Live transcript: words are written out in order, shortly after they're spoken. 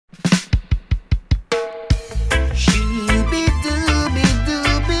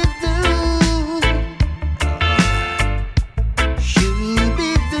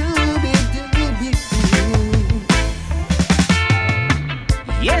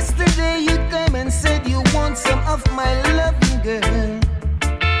Yesterday you came and said you want some of my loving, girl,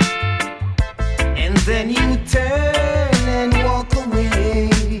 and then you turn and walk away.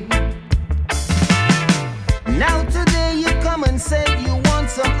 Now today you come and said you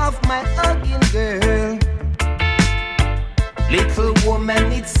want some of my hugging, girl. Little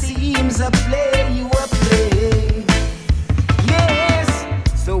woman, it seems a play, you a play. Yes,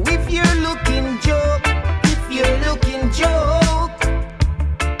 so if you're looking joke, if you're looking joke,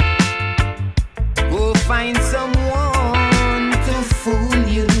 go find someone to fool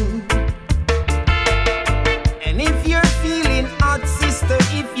you. And if you're feeling hot, sister,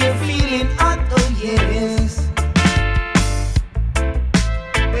 if you're feeling hot, oh yes,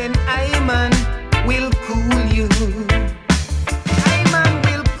 then I man will cool you. I man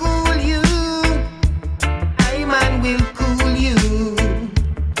will cool you. I man will cool you.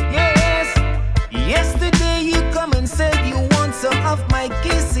 Yes, yesterday you come and said you want some of my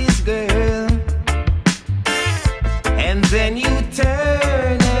kisses, girl, and then you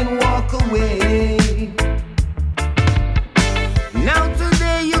turn and walk away. Now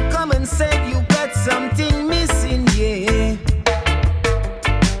today you come and said you got something missing, yeah.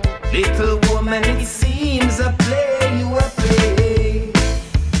 Little woman, it seems a play, you a play.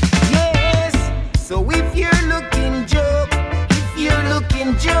 Yes, so if you're looking joke, if you're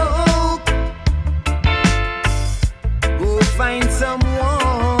looking joke, go find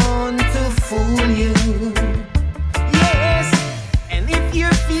someone to fool you. Yes, and if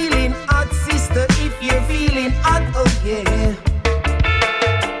you're feeling hot, sister, if you're feeling hot, oh yeah,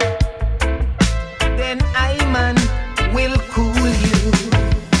 then I man will cool you.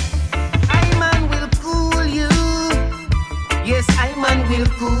 I man will cool you. Yes, I man will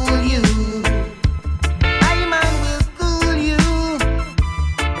cool you. I man will cool you.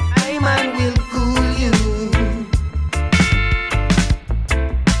 I man will cool you.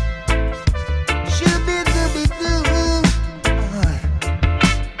 Shoo-be-doo-be-doo.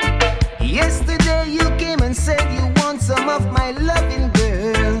 Yesterday you came and said you want some of my loving,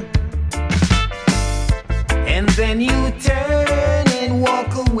 girl, and then you turn and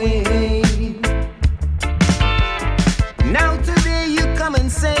walk away. Now today you come and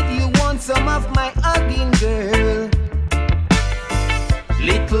said you want some of my hugging, girl.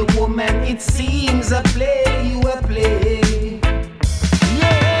 Little woman, it seems a play, you a play.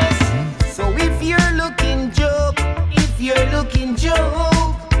 Yes, so if you're looking joke, if you're looking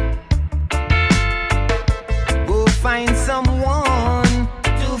joke, go find someone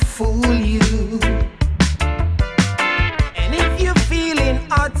to fool you. And if you're feeling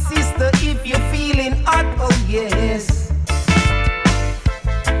hot, sister, if you're feeling hot, oh yes,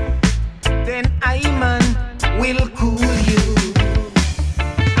 then I man will cool you.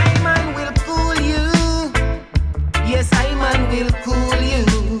 I man will cool you. Yes, I man will cool you.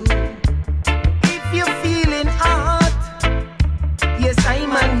 If you're feeling hot, yes, I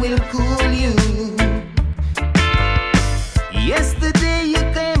man will cool you. Yesterday you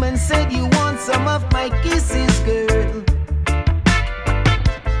came and said you want some of my kisses, girl,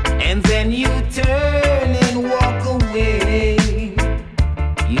 and then you turn and walk away.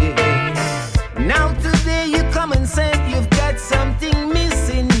 Yeah. Now today you come and said you've got something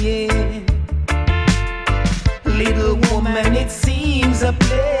missing, yeah. Little woman, it seems a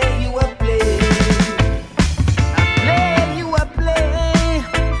play, you a play. A play, you a play.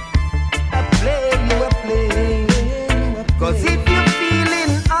 A play, you a play. 'Cause if you're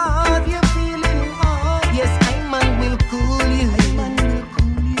feeling hot, yes, I man will cool you.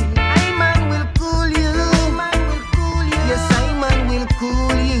 I man will cool you. Yes, I man will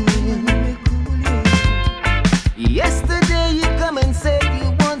cool you. Yesterday you come and said you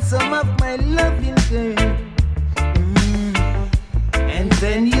want some of my loving, girl, and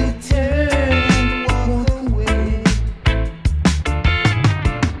then you